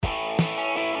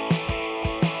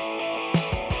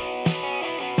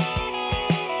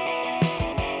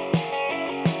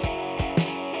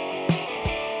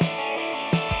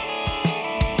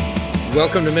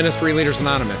Welcome to Ministry Leaders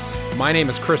Anonymous. My name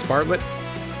is Chris Bartlett,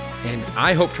 and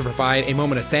I hope to provide a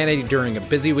moment of sanity during a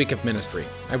busy week of ministry.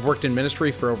 I've worked in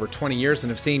ministry for over 20 years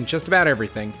and have seen just about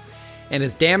everything. And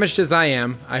as damaged as I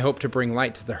am, I hope to bring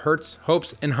light to the hurts,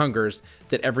 hopes, and hungers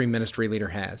that every ministry leader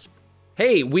has.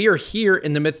 Hey, we are here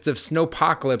in the midst of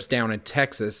snowpocalypse down in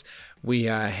Texas. We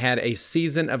had a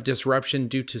season of disruption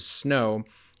due to snow,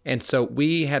 and so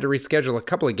we had to reschedule a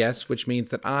couple of guests, which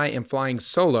means that I am flying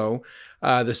solo.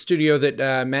 The studio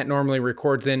that Matt normally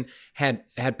records in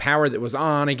had power that was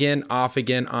on again, off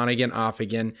again, on again, off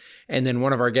again. And then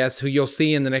one of our guests, who you'll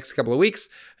see in the next couple of weeks,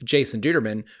 Jason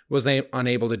Duderman, was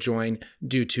unable to join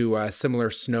due to similar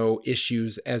snow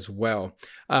issues as well.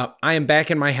 I am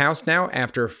back in my house now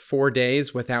after 4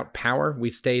 days without power. We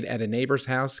stayed at a neighbor's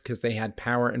house because they had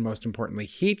power and, most importantly,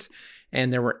 heat.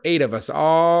 And there were 8 of us,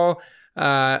 all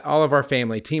of our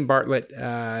family, Team Bartlett,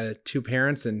 2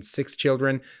 parents and 6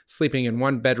 children sleeping in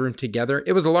one bedroom together.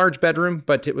 It was a large bedroom,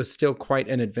 but it was still quite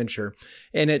an adventure.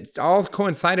 And it all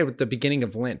coincided with the beginning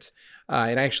of Lent.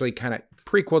 It actually kind of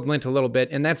prequeled Lent a little bit.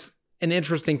 And that's an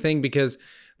interesting thing because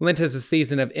Lent is a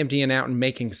season of emptying out and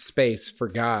making space for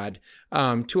God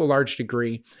to a large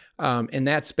degree. And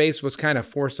that space was kind of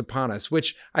forced upon us,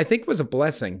 which I think was a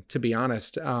blessing, to be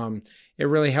honest. It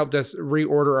really helped us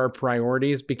reorder our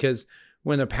priorities because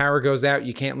when the power goes out,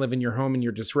 you can't live in your home and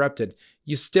you're disrupted.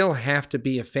 You still have to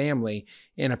be a family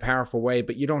in a powerful way,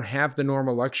 but you don't have the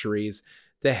normal luxuries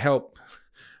that help.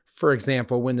 For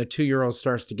example, when the 2-year-old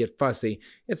starts to get fussy,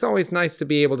 it's always nice to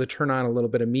be able to turn on a little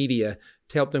bit of media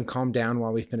to help them calm down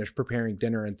while we finish preparing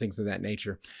dinner and things of that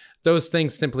nature. Those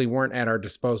things simply weren't at our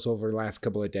disposal over the last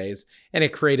couple of days, and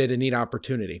it created a neat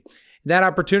opportunity. That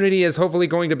opportunity is hopefully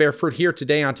going to bear fruit here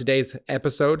today on today's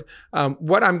episode.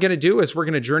 What I'm going to do is we're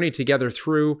going to journey together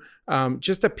through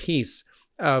just a piece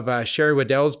of Sherry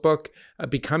Weddell's book,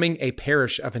 Becoming a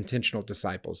Parish of Intentional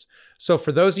Disciples. So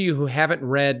for those of you who haven't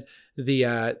read the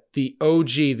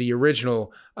OG, the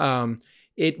original,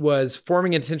 it was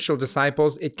Forming Intentional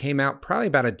Disciples. It came out probably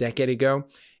about a decade ago,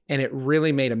 and it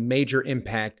really made a major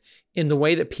impact in the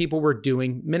way that people were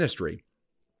doing ministry.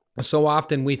 So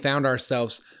often we found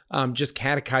ourselves just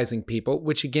catechizing people,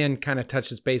 which again kind of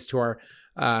touches base to our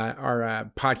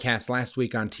podcast last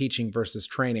week on teaching versus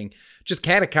training, just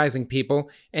catechizing people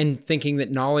and thinking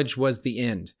that knowledge was the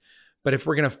end. But if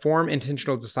we're going to form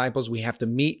intentional disciples, we have to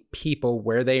meet people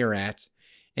where they are at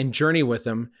and journey with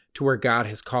them to where God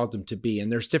has called them to be. And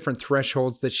there's different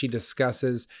thresholds that she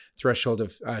discusses: threshold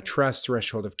of trust,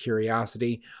 threshold of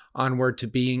curiosity, onward to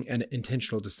being an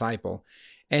intentional disciple.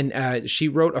 And she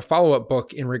wrote a follow-up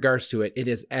book in regards to it. It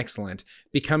is excellent,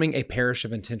 Becoming a Parish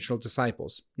of Intentional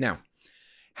Disciples. Now,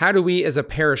 how do we as a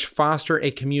parish foster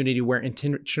a community where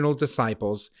intentional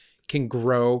disciples can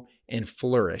grow and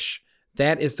flourish?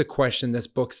 That is the question this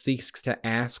book seeks to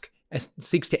answer. It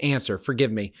seeks to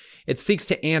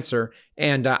answer,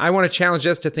 and I want to challenge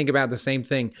us to think about the same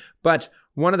thing. But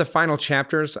one of the final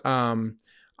chapters on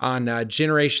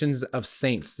generations of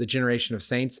saints, the generation of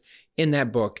saints, in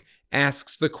that book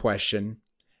asks the question,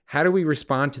 how do we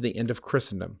respond to the end of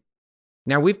Christendom?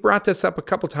 Now, we've brought this up a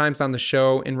couple times on the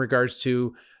show in regards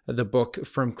to the book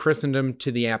From Christendom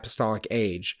to the Apostolic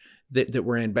Age that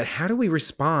we're in, but how do we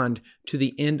respond to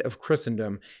the end of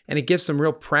Christendom? And it gives some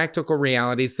real practical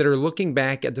realities that are looking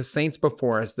back at the saints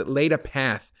before us that laid a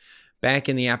path back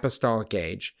in the Apostolic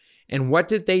Age. And what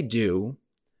did they do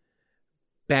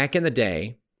back in the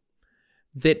day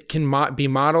that can be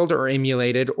modeled or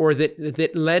emulated, or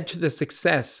that led to the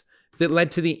success, that led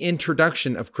to the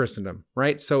introduction of Christendom,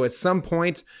 right? So at some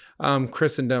point,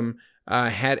 Christendom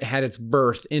had its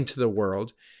birth into the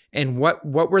world. And what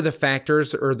were the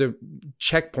factors or the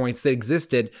checkpoints that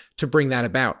existed to bring that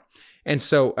about? And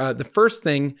so the first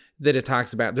thing that it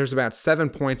talks about, there's about 7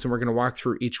 points, and we're going to walk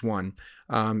through each one.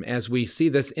 As we see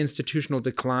this institutional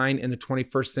decline in the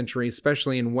 21st century,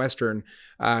 especially in Western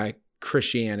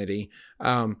Christianity,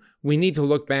 we need to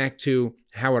look back to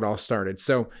how it all started.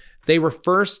 So they were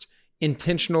first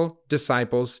intentional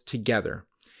disciples together.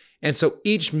 And so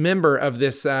each member of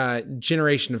this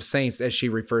generation of saints, as she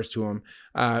refers to them,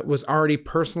 was already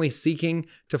personally seeking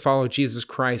to follow Jesus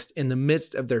Christ in the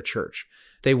midst of their church.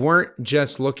 They weren't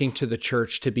just looking to the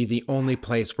church to be the only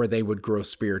place where they would grow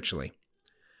spiritually.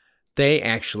 They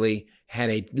actually had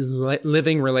a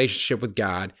living relationship with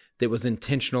God that was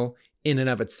intentional in and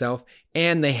of itself,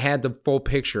 and they had the full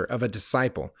picture of a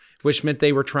disciple, which meant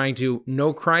they were trying to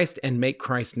know Christ and make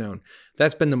Christ known.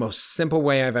 That's been the most simple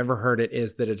way I've ever heard it,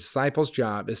 is that a disciple's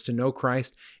job is to know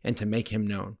Christ and to make him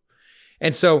known.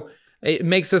 And so it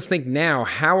makes us think now,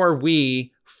 how are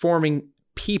we forming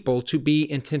people to be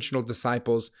intentional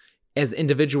disciples as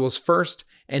individuals first,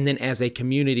 and then as a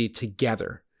community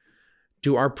together?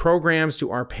 Do our programs,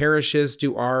 do our parishes,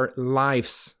 do our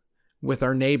lives with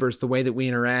our neighbors, the way that we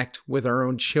interact with our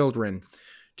own children,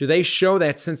 do they show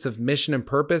that sense of mission and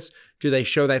purpose? Do they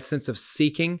show that sense of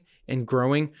seeking and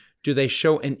growing? Do they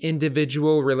show an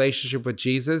individual relationship with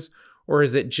Jesus? Or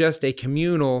is it just a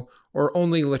communal or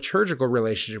only liturgical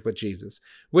relationship with Jesus?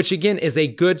 Which again is a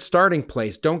good starting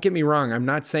place. Don't get me wrong. I'm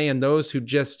not saying those who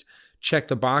just check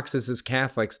the boxes as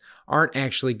Catholics aren't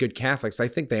actually good Catholics. I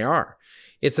think they are.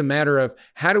 It's a matter of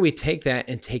how do we take that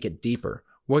and take it deeper?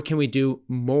 What can we do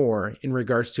more in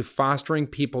regards to fostering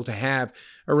people to have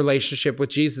a relationship with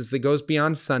Jesus that goes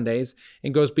beyond Sundays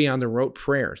and goes beyond the rote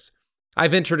prayers?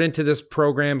 I've entered into this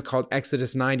program called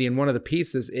Exodus 90, and one of the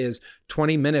pieces is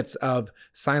 20 minutes of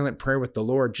silent prayer with the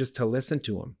Lord just to listen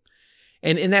to him.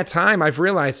 And in that time, I've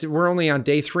realized we're only on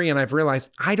day 3, and I've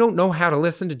realized I don't know how to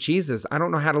listen to Jesus. I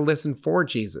don't know how to listen for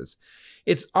Jesus.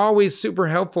 It's always super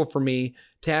helpful for me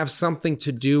to have something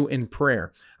to do in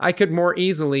prayer. I could more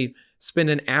easily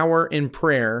spend an hour in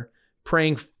prayer,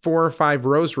 praying 4 or 5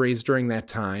 rosaries during that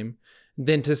time,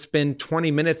 than to spend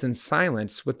 20 minutes in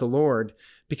silence with the Lord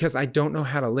because I don't know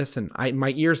how to listen.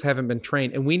 My ears haven't been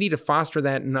trained, and we need to foster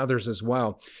that in others as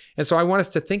well. And so I want us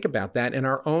to think about that in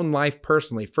our own life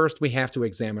personally. First, we have to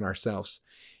examine ourselves.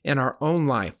 In our own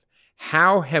life,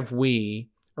 how have we,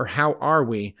 or how are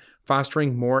we,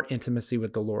 fostering more intimacy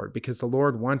with the Lord? Because the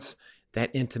Lord wants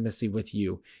that intimacy with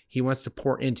you. He wants to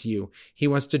pour into you. He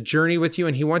wants to journey with you,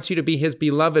 and he wants you to be his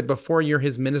beloved before you're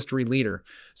his ministry leader.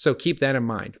 So keep that in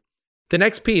mind. The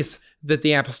next piece that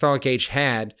the apostolic age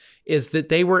had is that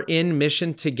they were in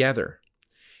mission together.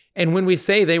 And when we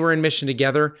say they were in mission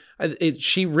together,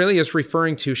 she really is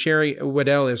referring to, Sherry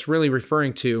Waddell is really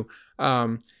referring to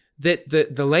that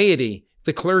the laity,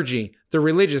 the clergy, the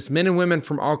religious, men and women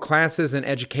from all classes and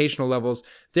educational levels,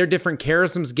 their different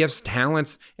charisms, gifts,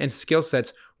 talents, and skill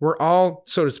sets were all,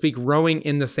 so to speak, rowing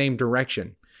in the same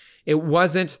direction. It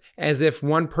wasn't as if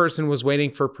one person was waiting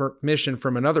for permission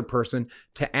from another person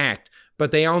to act,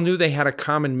 but they all knew they had a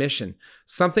common mission.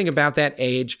 Something about that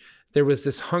age, there was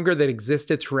this hunger that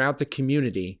existed throughout the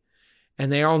community,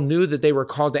 and they all knew that they were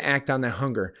called to act on that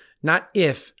hunger, not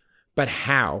if, but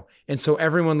how. And so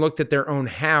everyone looked at their own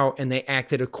how, and they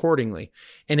acted accordingly.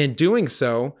 And in doing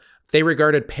so, they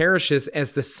regarded parishes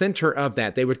as the center of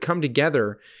that. They would come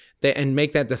together and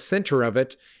make that the center of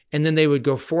it, and then they would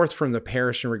go forth from the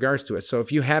parish in regards to it. So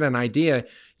if you had an idea,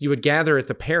 you would gather at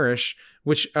the parish,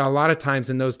 which a lot of times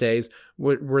in those days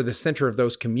were the center of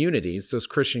those communities, those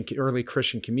early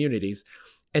Christian communities,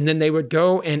 and then they would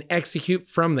go and execute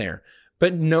from there.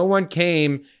 But no one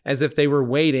came as if they were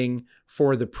waiting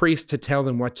for the priest to tell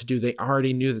them what to do. They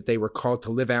already knew that they were called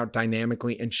to live out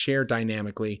dynamically and share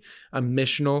dynamically a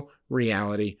missional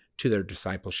reality to their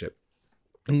discipleship.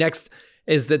 Next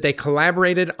is that they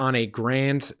collaborated on a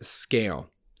grand scale.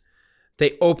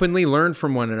 They openly learned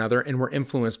from one another and were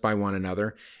influenced by one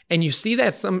another. And you see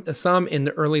that some in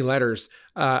the early letters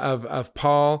of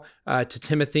Paul to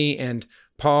Timothy and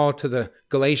Paul to the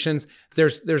Galatians.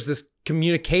 There's this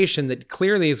communication that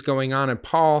clearly is going on, and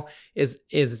Paul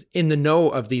is in the know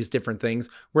of these different things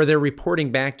where they're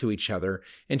reporting back to each other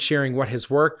and sharing what has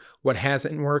worked, what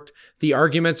hasn't worked, the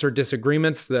arguments or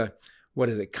disagreements,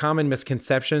 common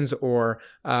misconceptions or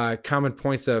common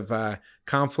points of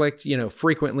conflict,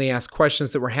 frequently asked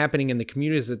questions that were happening in the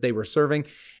communities that they were serving.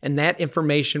 And that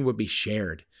information would be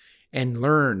shared and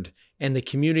learned, and the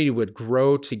community would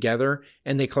grow together,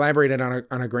 and they collaborated on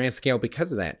a grand scale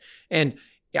because of that. And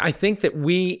I think that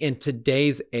we in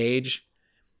today's age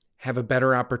have a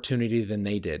better opportunity than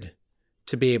they did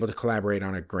to be able to collaborate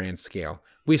on a grand scale.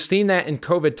 We've seen that in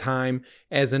COVID time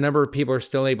as a number of people are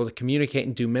still able to communicate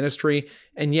and do ministry.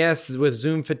 And yes, with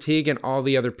Zoom fatigue and all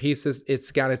the other pieces,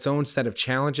 it's got its own set of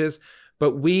challenges.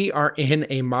 But we are in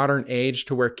a modern age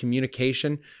to where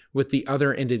communication with the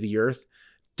other end of the earth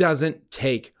doesn't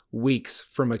take weeks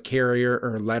from a carrier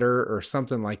or a letter or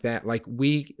something like that. Like,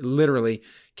 we literally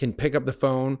can pick up the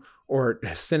phone or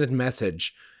send a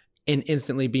message and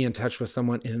instantly be in touch with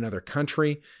someone in another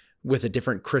country with a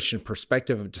different Christian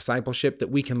perspective of discipleship that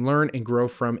we can learn and grow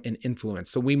from and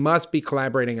influence. So we must be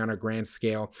collaborating on a grand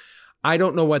scale. I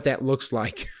don't know what that looks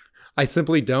like. I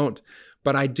simply don't.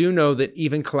 But I do know that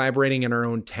even collaborating in our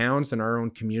own towns and our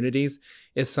own communities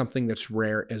is something that's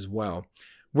rare as well.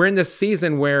 We're in this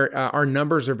season where our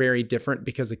numbers are very different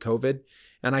because of COVID.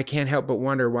 And I can't help but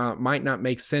wonder, while it might not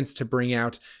make sense to bring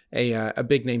out a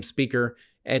big name speaker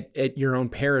at your own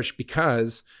parish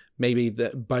because maybe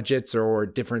the budgets or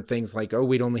different things like,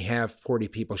 we'd only have 40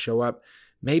 people show up.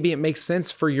 Maybe it makes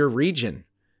sense for your region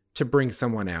to bring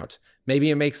someone out.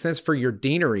 Maybe it makes sense for your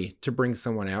deanery to bring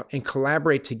someone out and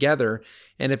collaborate together.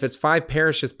 And if it's 5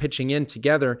 parishes pitching in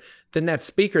together, then that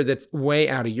speaker that's way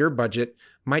out of your budget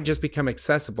might just become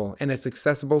accessible. And it's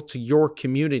accessible to your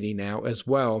community now as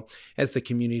well as the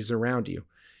communities around you.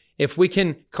 If we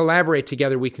can collaborate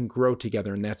together, we can grow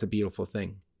together. And that's a beautiful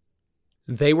thing.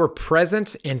 They were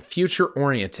present and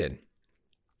future-oriented.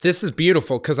 This is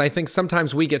beautiful because I think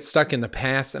sometimes we get stuck in the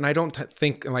past, and I don't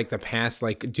think like the past,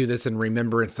 like do this in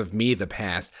remembrance of me, the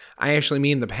past. I actually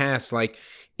mean the past, like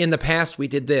in the past we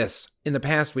did this, in the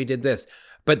past we did this,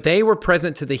 but they were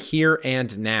present to the here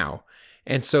and now.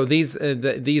 And so these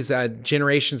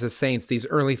generations of saints, these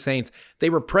early saints,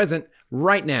 they were present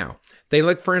right now. They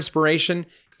looked for inspiration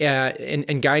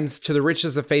and guidance to the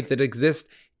riches of faith that exist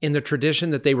in the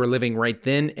tradition that they were living right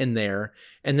then and there.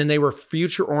 And then they were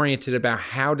future oriented about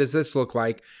how does this look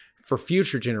like for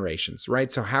future generations,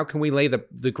 right? So how can we lay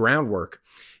the groundwork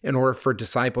in order for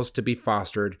disciples to be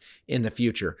fostered in the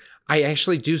future? I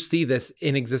actually do see this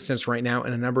in existence right now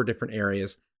in a number of different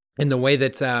areas, in the way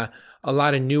that a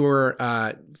lot of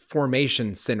newer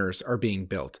formation centers are being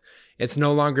built. It's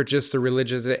no longer just the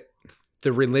religious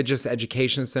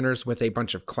education centers with a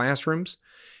bunch of classrooms.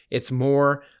 It's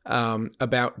more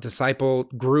about disciple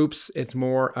groups. It's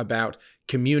more about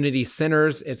community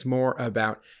centers. It's more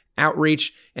about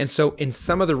outreach. And so in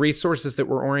some of the resources that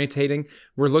we're orientating,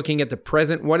 we're looking at the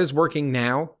present, what is working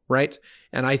now, right?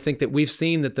 And I think that we've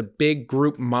seen that the big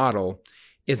group model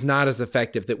is not as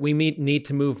effective, that we need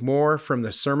to move more from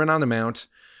the Sermon on the Mount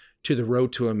to the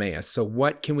road to Emmaus. So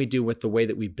what can we do with the way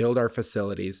that we build our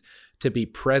facilities to be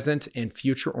present and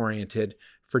future-oriented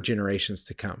for generations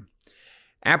to come?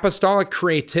 Apostolic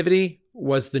creativity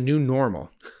was the new normal.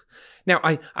 Now,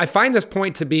 I find this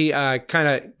point to be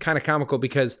kind of comical,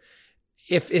 because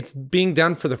if it's being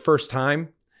done for the first time,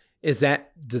 does that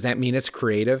mean it's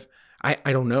creative? I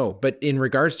don't know. But in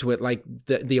regards to it, like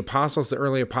the apostles, the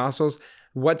early apostles,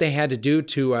 what they had to do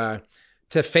to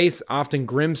face often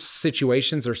grim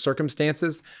situations or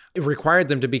circumstances, it required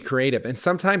them to be creative. And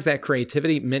sometimes that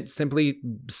creativity meant simply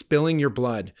spilling your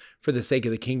blood for the sake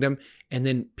of the kingdom. And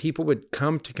then people would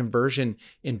come to conversion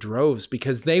in droves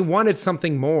because they wanted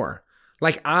something more.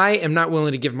 Like, I am not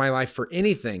willing to give my life for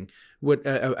anything, what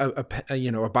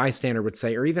a bystander would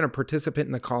say, or even a participant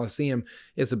in the Colosseum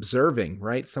is observing,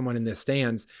 right? Someone in the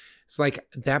stands. It's like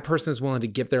that person is willing to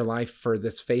give their life for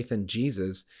this faith in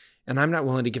Jesus. And I'm not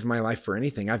willing to give my life for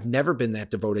anything. I've never been that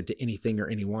devoted to anything or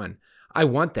anyone. I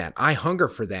want that. I hunger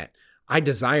for that. I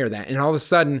desire that. And all of a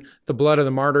sudden, the blood of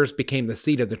the martyrs became the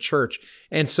seed of the church.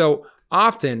 And so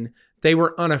often they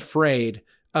were unafraid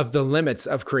of the limits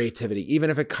of creativity. Even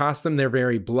if it cost them their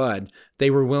very blood, they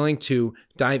were willing to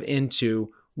dive into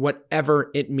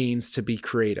whatever it means to be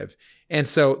creative. And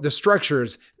so the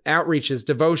structures, outreaches,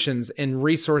 devotions, and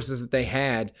resources that they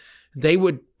had, they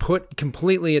would put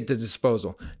completely at the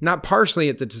disposal, not partially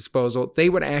at the disposal. They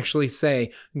would actually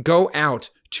say, go out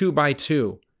 2 by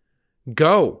 2,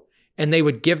 go. And they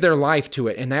would give their life to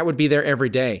it. And that would be there every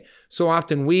day. So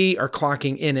often we are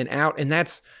clocking in and out, and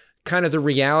that's kind of the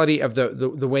reality of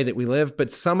the way that we live. But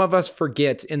some of us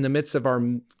forget in the midst of our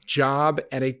job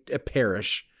at a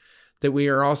parish that we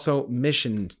are also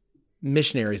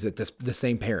missionaries at the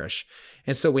same parish.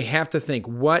 And so we have to think,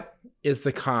 what is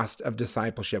the cost of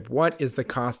discipleship? What is the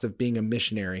cost of being a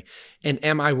missionary? And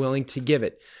am I willing to give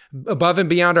it above and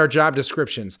beyond our job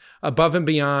descriptions, above and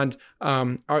beyond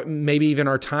maybe even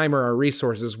our time or our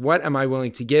resources? What am I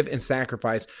willing to give and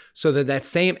sacrifice so that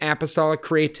same apostolic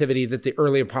creativity that the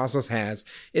early apostles has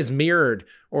is mirrored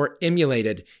or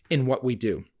emulated in what we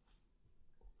do?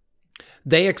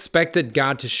 They expected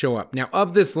God to show up. Now,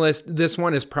 of this list, this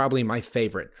one is probably my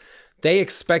favorite. They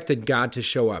expected God to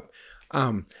show up.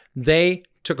 They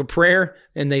took a prayer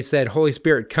and they said, Holy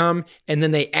Spirit, come. And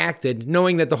then they acted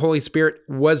knowing that the Holy Spirit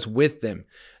was with them.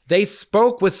 They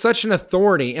spoke with such an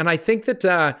authority. And I think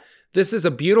that this is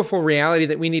a beautiful reality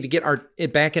that we need to get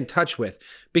it back in touch with.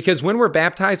 Because when we're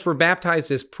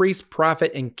baptized as priest,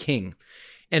 prophet, and king.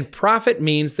 And prophet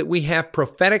means that we have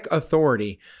prophetic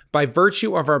authority by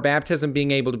virtue of our baptism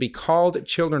being able to be called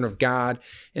children of God.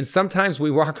 And sometimes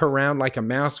we walk around like a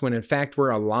mouse when in fact we're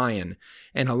a lion,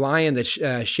 and a lion that's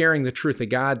sharing the truth of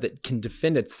God that can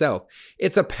defend itself.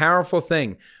 It's a powerful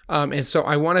thing. And so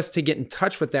I want us to get in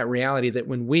touch with that reality that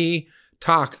when we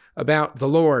talk about the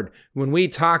Lord, when we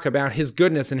talk about his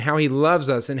goodness and how he loves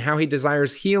us and how he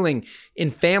desires healing in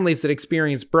families that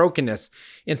experience brokenness,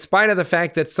 in spite of the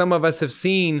fact that some of us have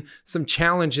seen some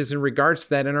challenges in regards to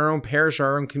that in our own parish,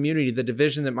 our own community, the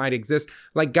division that might exist,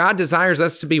 like God desires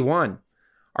us to be one.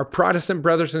 Our Protestant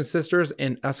brothers and sisters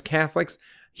and us Catholics,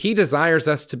 He desires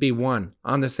us to be one,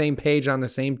 on the same page, on the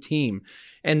same team.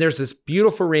 And there's this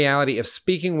beautiful reality of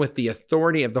speaking with the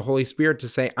authority of the Holy Spirit to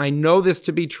say, I know this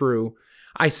to be true.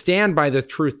 I stand by the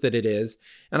truth that it is,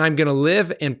 and I'm going to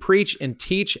live and preach and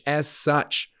teach as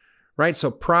such, right?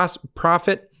 So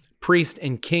prophet, priest,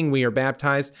 and king, we are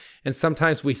baptized. And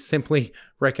sometimes we simply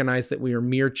recognize that we are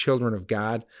mere children of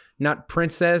God, not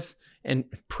princes and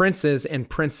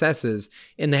princesses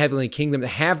in the heavenly kingdom that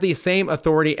have the same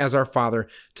authority as our Father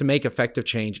to make effective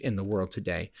change in the world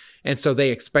today. And so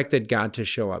they expected God to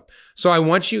show up. So I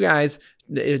want you guys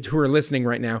who are listening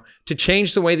right now to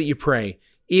change the way that you pray,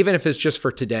 even if it's just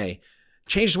for today.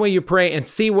 Change the way you pray and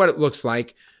see what it looks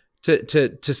like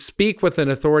to speak with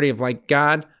an authority of like,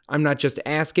 God, I'm not just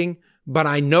asking, but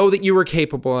I know that you are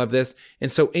capable of this.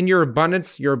 And so in your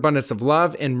abundance of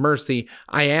love and mercy,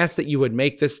 I ask that you would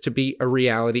make this to be a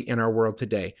reality in our world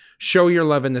today. Show your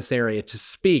love in this area, to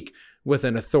speak with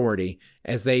an authority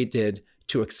as they did,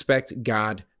 to expect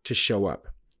God to show up.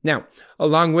 Now,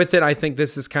 along with it, I think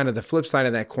this is kind of the flip side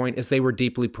of that coin, is they were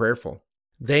deeply prayerful.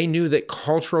 They knew that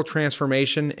cultural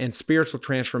transformation and spiritual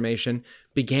transformation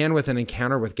began with an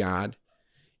encounter with God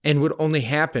and would only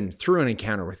happen through an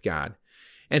encounter with God.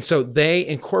 And so they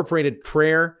incorporated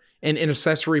prayer and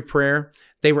intercessory prayer.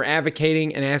 They were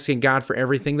advocating and asking God for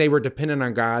everything. They were dependent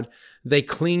on God. They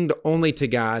clinged only to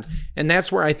God. And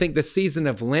that's where I think the season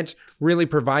of Lent really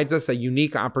provides us a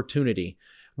unique opportunity.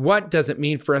 What does it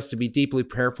mean for us to be deeply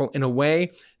prayerful in a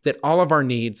way that all of our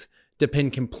needs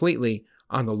depend completely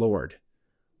on the Lord?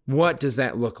 What does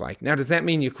that look like? Now, does that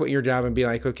mean you quit your job and be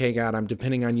like, okay, God, I'm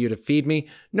depending on you to feed me?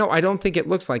 No, I don't think it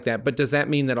looks like that. But does that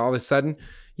mean that all of a sudden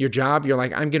your job, you're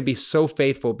like, I'm going to be so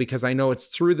faithful because I know it's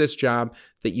through this job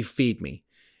that you feed me?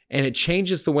 And it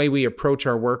changes the way we approach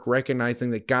our work, recognizing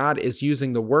that God is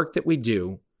using the work that we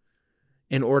do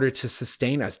in order to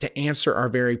sustain us, to answer our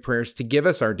very prayers, to give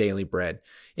us our daily bread.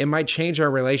 It might change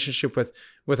our relationship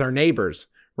with our neighbors,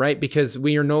 right? Because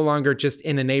we are no longer just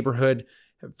in a neighborhood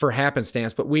for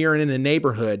happenstance, but we are in a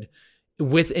neighborhood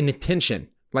with an intention,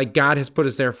 like God has put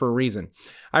us there for a reason.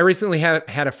 I recently had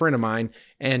a friend of mine,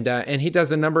 and he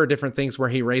does a number of different things where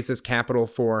he raises capital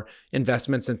for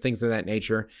investments and things of that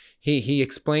nature. He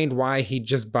explained why he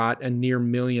just bought a near $1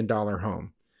 million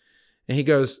home. And he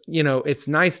goes, it's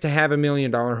nice to have $1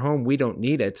 million home. We don't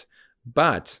need it.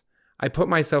 But I put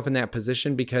myself in that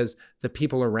position because the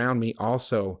people around me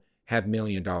also have $1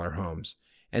 million homes.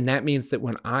 And that means that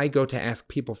when I go to ask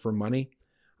people for money,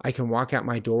 I can walk out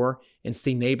my door and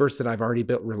see neighbors that I've already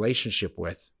built relationship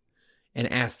with and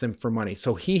ask them for money.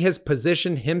 So he has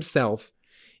positioned himself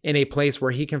in a place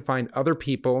where he can find other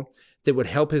people that would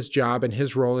help his job and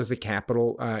his role as a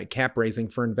cap raising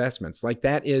for investments. Like,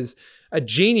 that is a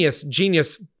genius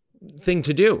thing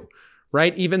to do,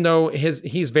 right? Even though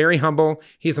he's very humble,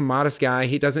 he's a modest guy,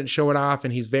 he doesn't show it off,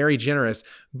 and he's very generous,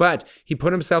 but he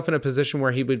put himself in a position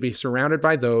where he would be surrounded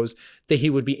by those that he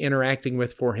would be interacting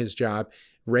with for his job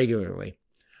regularly.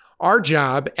 Our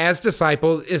job as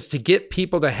disciples is to get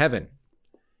people to heaven,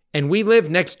 and we live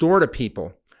next door to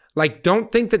people. Like,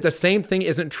 don't think that the same thing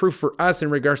isn't true for us in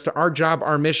regards to our job,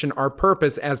 our mission, our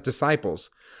purpose as disciples.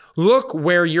 Look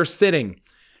where you're sitting.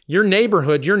 Your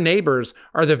neighborhood, your neighbors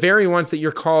are the very ones that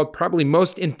you're called probably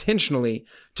most intentionally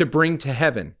to bring to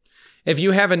heaven. If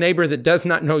you have a neighbor that does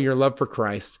not know your love for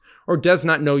Christ or does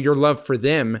not know your love for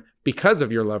them because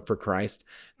of your love for Christ,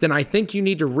 then I think you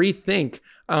need to rethink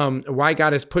why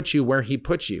God has put you where he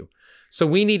put you. So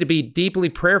we need to be deeply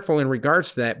prayerful in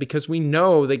regards to that, because we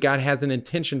know that God has an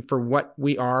intention for what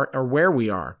we are or where we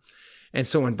are. And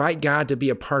so invite God to be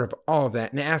a part of all of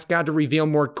that and ask God to reveal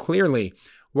more clearly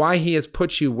why he has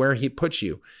put you where he put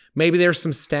you. Maybe there's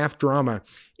some staff drama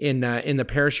in the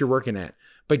parish you're working at,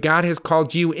 but God has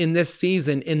called you in this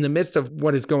season, in the midst of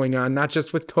what is going on, not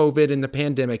just with COVID and the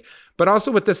pandemic, but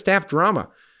also with the staff drama.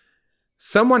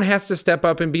 Someone has to step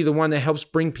up and be the one that helps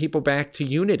bring people back to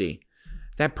unity.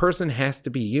 That person has to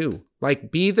be you.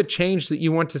 Like, be the change that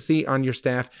you want to see on your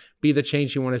staff. Be the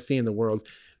change you want to see in the world.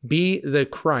 Be the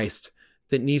Christ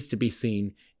that needs to be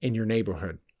seen in your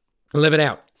neighborhood. Live it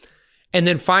out. And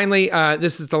then finally,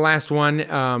 this is the last one,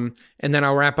 and then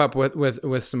I'll wrap up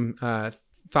with some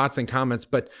thoughts and comments.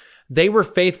 But they were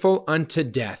faithful unto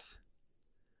death.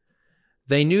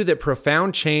 They knew that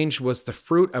profound change was the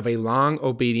fruit of a long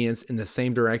obedience in the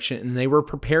same direction, and they were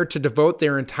prepared to devote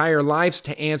their entire lives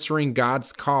to answering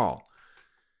God's call.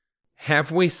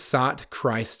 Have we sought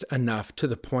Christ enough to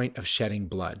the point of shedding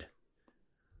blood?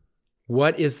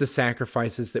 What is the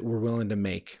sacrifices that we're willing to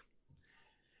make?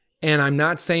 And I'm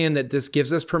not saying that this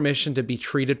gives us permission to be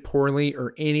treated poorly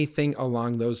or anything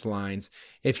along those lines.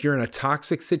 If you're in a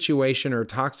toxic situation or a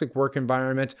toxic work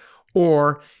environment,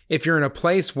 Or if you're in a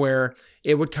place where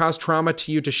it would cause trauma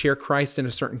to you to share Christ in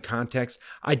a certain context,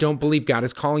 I don't believe God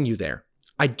is calling you there.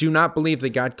 I do not believe that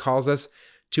God calls us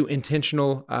to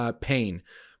intentional pain,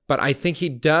 but I think he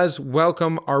does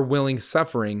welcome our willing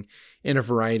suffering in a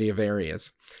variety of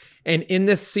areas. And in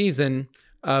this season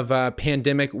of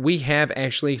pandemic, we have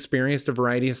actually experienced a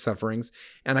variety of sufferings,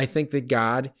 and I think that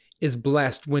God is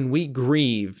blessed when we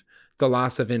grieve the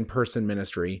loss of in-person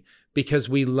ministry because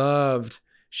we loved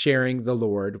sharing the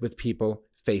Lord with people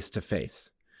face to face.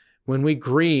 When we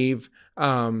grieve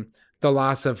the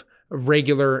loss of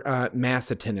regular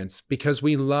mass attendance because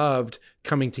we loved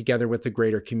coming together with the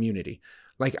greater community.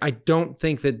 Like, I don't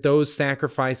think that those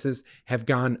sacrifices have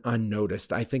gone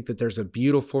unnoticed. I think that there's a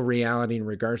beautiful reality in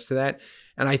regards to that.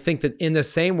 And I think that in the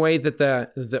same way that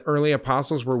the early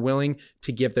apostles were willing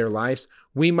to give their lives,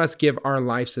 we must give our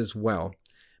lives as well.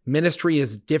 Ministry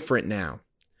is different now.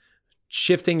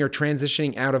 Shifting or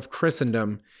transitioning out of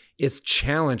Christendom is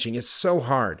challenging. It's so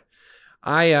hard.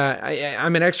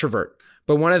 I'm an extrovert,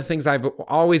 but one of the things I've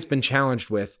always been challenged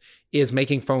with is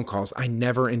making phone calls. I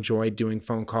never enjoyed doing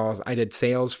phone calls. I did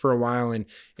sales for a while, and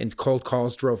cold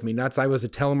calls drove me nuts. I was a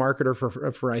telemarketer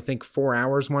for I think 4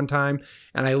 hours one time,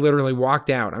 and I literally walked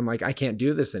out. I'm like, I can't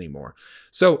do this anymore.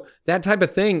 So that type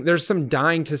of thing, there's some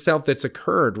dying to self that's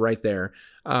occurred right there.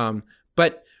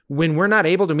 But when we're not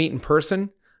able to meet in person,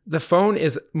 the phone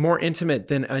is more intimate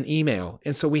than an email.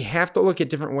 And so we have to look at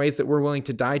different ways that we're willing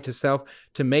to die to self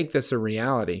to make this a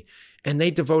reality. And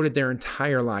they devoted their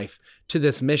entire life to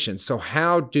this mission. So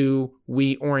how do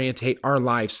we orientate our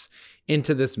lives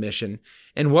into this mission?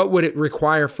 And what would it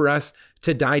require for us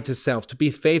to die to self, to be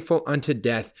faithful unto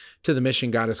death to the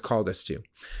mission God has called us to?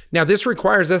 Now, this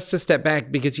requires us to step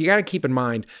back because you got to keep in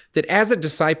mind that as a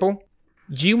disciple,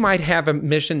 you might have a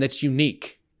mission that's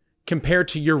unique compared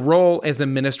to your role as a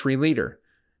ministry leader.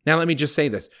 Now, let me just say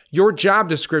this. Your job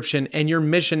description and your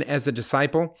mission as a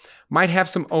disciple might have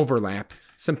some overlap,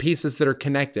 some pieces that are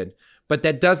connected, but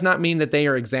that does not mean that they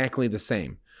are exactly the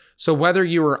same. So whether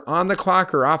you are on the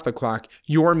clock or off the clock,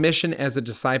 your mission as a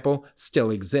disciple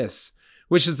still exists,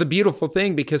 which is the beautiful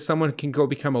thing because someone can go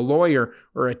become a lawyer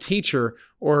or a teacher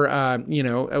or,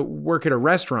 work at a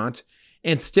restaurant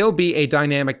and still be a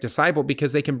dynamic disciple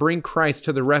because they can bring Christ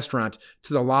to the restaurant,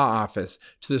 to the law office,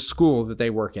 to the school that they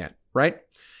work at, right?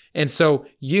 And so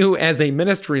you as a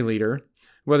ministry leader,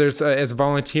 whether it's as a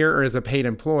volunteer or as a paid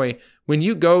employee, when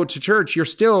you go to church, you're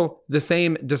still the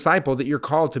same disciple that you're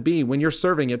called to be when you're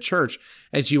serving at church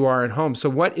as you are at home. So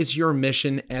what is your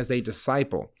mission as a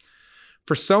disciple?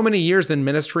 For so many years in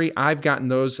ministry, I've gotten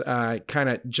those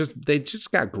they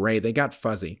just got gray. They got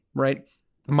fuzzy, right?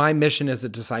 My mission as a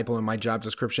disciple and my job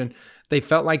description, they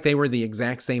felt like they were the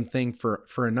exact same thing for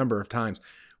a number of times,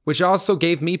 which also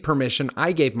gave me permission.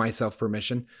 I gave myself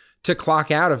permission to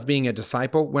clock out of being a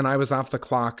disciple when I was off the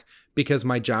clock because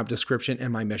my job description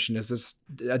and my mission as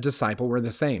a disciple were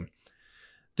the same.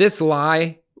 This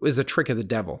lie is a trick of the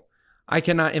devil. I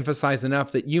cannot emphasize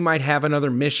enough that you might have another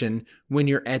mission when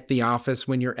you're at the office,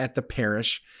 when you're at the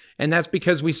parish. And that's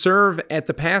because we serve at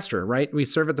the pastor, right? We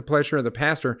serve at the pleasure of the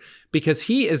pastor because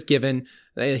he is given,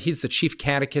 he's the chief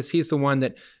catechist. He's the one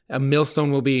that a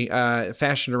millstone will be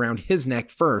fashioned around his neck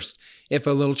first if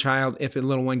a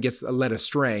little one gets led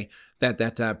astray,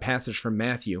 that passage from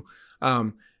Matthew.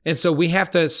 And so we have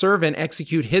to serve and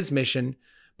execute his mission,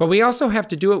 but we also have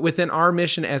to do it within our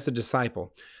mission as a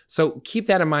disciple. So keep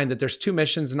that in mind that there's two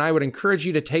missions, and I would encourage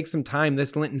you to take some time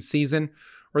this Lenten season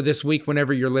or this week,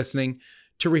 whenever you're listening,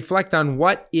 to reflect on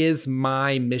what is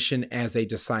my mission as a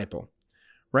disciple,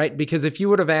 right? Because if you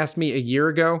would have asked me a year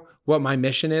ago what my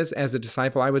mission is as a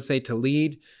disciple, I would say to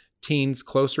lead teens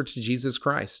closer to Jesus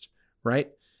Christ, right?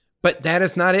 But that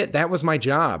is not it. That was my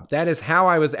job. That is how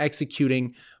I was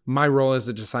executing my role as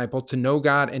a disciple, to know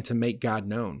God and to make God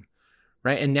known.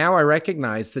 Right. And now I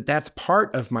recognize that that's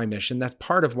part of my mission. That's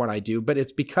part of what I do, but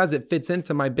it's because it fits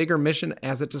into my bigger mission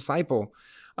as a disciple.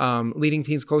 Leading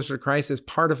teens closer to Christ is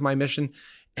part of my mission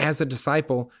as a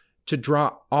disciple to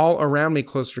draw all around me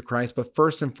closer to Christ, but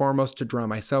first and foremost, to draw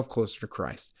myself closer to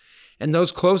Christ. And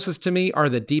those closest to me are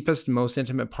the deepest, most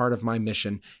intimate part of my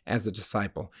mission as a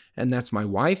disciple. And that's my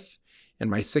wife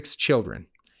and my 6 children,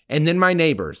 and then my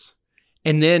neighbors,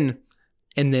 and then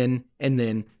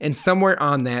somewhere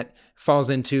on that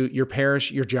falls into your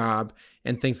parish, your job,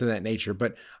 and things of that nature.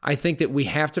 But I think that we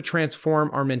have to transform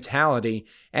our mentality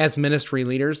as ministry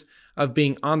leaders of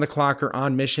being on the clock or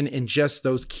on mission in just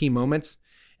those key moments,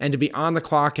 and to be on the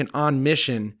clock and on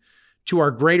mission to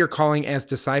our greater calling as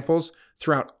disciples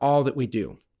throughout all that we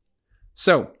do.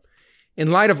 So, in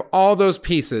light of all those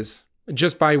pieces,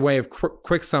 just by way of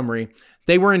quick summary,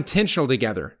 they were intentional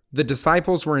together. The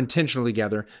disciples were intentional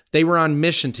together. They were on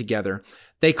mission together.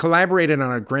 They collaborated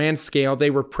on a grand scale. They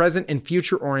were present and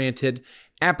future-oriented.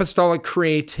 Apostolic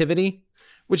creativity,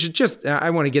 which is just, I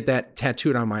want to get that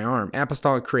tattooed on my arm.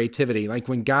 Apostolic creativity, like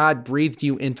when God breathed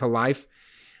you into life,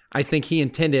 I think he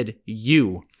intended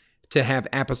you to have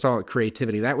apostolic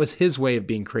creativity. That was his way of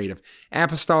being creative.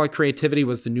 Apostolic creativity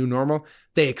was the new normal.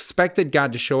 They expected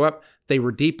God to show up. They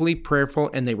were deeply prayerful,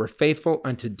 and they were faithful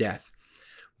unto death.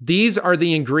 These are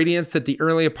the ingredients that the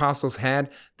early apostles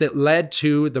had that led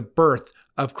to the birth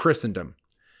of Christendom.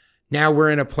 Now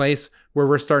we're in a place where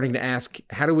we're starting to ask,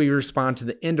 how do we respond to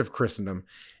the end of Christendom?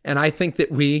 And I think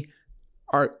that we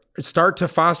start to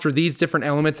foster these different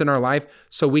elements in our life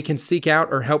so we can seek out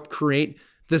or help create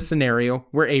this scenario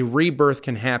where a rebirth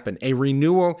can happen. A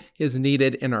renewal is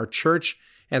needed in our church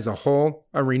as a whole.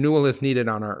 A renewal is needed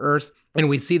on our earth. And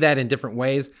we see that in different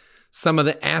ways. Some of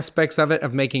the aspects of it,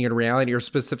 of making it a reality, are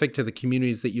specific to the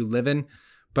communities that you live in,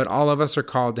 but all of us are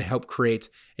called to help create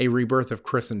a rebirth of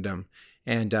Christendom.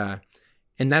 And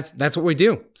that's what we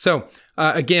do. So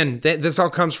again, this all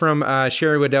comes from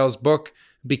Sherry Weddell's book,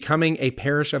 Becoming a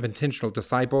Parish of Intentional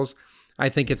Disciples. I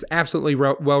think it's absolutely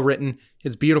well written.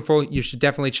 It's beautiful. You should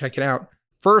definitely check it out.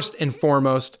 First and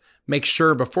foremost, make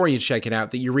sure before you check it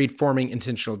out that you read Forming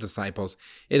Intentional Disciples.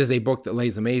 It is a book that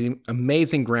lays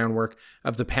amazing groundwork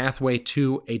of the pathway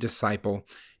to a disciple,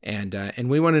 and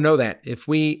we want to know that. If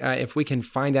we can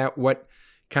find out what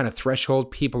kind of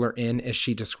threshold people are in, as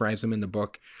she describes them in the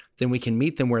book, then we can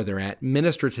meet them where they're at,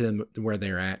 minister to them where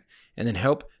they're at, and then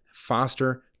help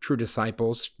foster true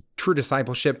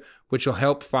discipleship, which will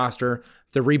help foster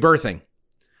the rebirthing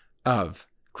of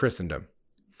Christendom.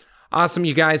 Awesome,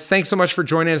 you guys. Thanks so much for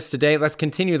joining us today. Let's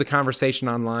continue the conversation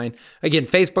online. Again,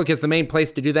 Facebook is the main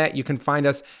place to do that. You can find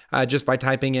us just by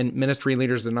typing in Ministry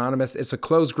Leaders Anonymous. It's a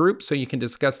closed group, so you can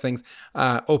discuss things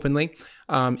openly.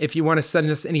 If you want to send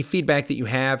us any feedback that you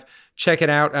have, check it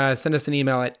out. Send us an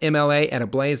email at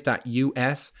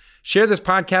mla@ablaze.us. Share this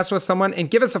podcast with someone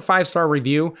and give us a 5-star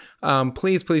review.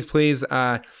 Please, please, please.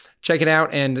 Check it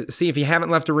out and see if you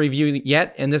haven't left a review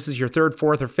yet, and this is your 3rd,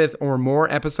 4th, or 5th or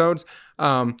more episodes.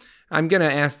 I'm going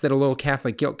to ask that a little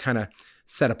Catholic guilt kind of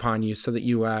set upon you so that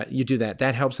you do that.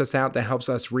 That helps us out. That helps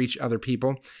us reach other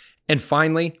people. And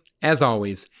finally, as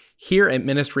always, here at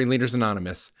Ministry Leaders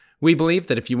Anonymous, we believe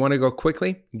that if you want to go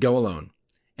quickly, go alone.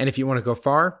 And if you want to go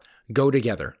far, go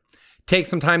together. Take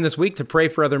some time this week to pray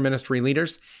for other ministry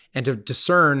leaders and to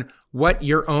discern what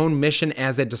your own mission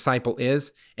as a disciple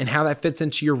is and how that fits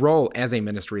into your role as a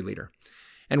ministry leader.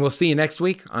 And we'll see you next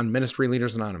week on Ministry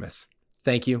Leaders Anonymous.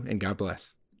 Thank you, and God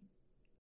bless.